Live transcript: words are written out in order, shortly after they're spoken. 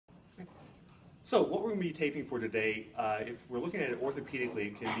So what we're going to be taping for today, if we're looking at it orthopedically,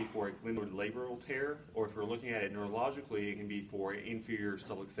 it can be for a glenoid labral tear, or if we're looking at it neurologically, it can be for inferior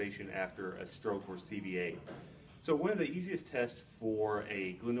subluxation after a stroke or CVA. So one of the easiest tests for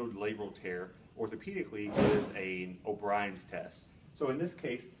a glenoid labral tear orthopedically is an O'Brien's test. So in this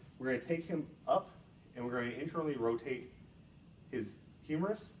case, we're going to take him up and we're going to internally rotate his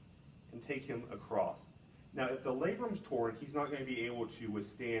humerus and take him across. Now, if the labrum's torn, he's not going to be able to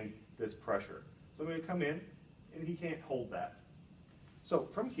withstand this pressure. So I'm going to come in, and he can't hold that. So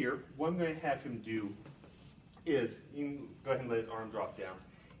from here, what I'm going to have him do is, you can go ahead and let his arm drop down.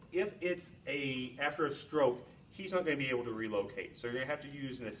 If it's after a stroke, he's not going to be able to relocate. So you're going to have to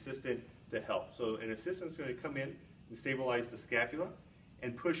use an assistant to help. So an assistant's going to come in and stabilize the scapula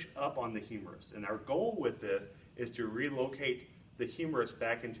and push up on the humerus. And our goal with this is to relocate the humerus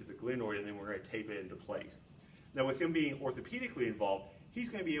back into the glenoid, and then we're going to tape it into place. Now, with him being orthopedically involved, he's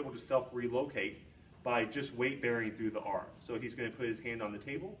going to be able to self-relocate by just weight bearing through the arm. So he's going to put his hand on the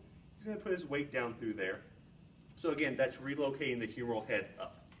table, he's going to put his weight down through there. So again, that's relocating the humeral head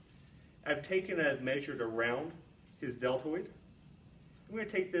up. I've taken a measured around his deltoid. I'm going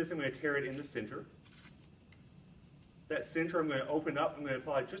to take this, I'm going to tear it in the center. That center I'm going to open up, I'm going to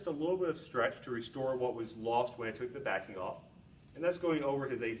apply just a little bit of stretch to restore what was lost when I took the backing off. And that's going over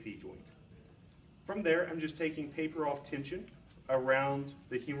his AC joint. From there, I'm just taking paper off tension around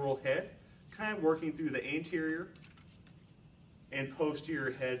the humeral head, kind of working through the anterior and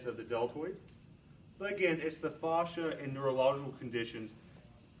posterior heads of the deltoid. But again, it's the fascia and neurological conditions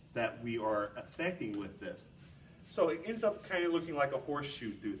that we are affecting with this. So it ends up kind of looking like a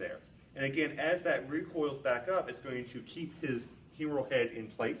horseshoe through there. And again, as that recoils back up, it's going to keep his humeral head in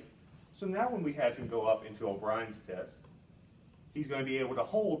place. So now when we have him go up into O'Brien's test, he's going to be able to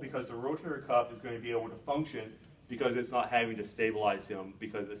hold because the rotator cuff is going to be able to function because it's not having to stabilize him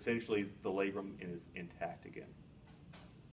because essentially the labrum is intact again.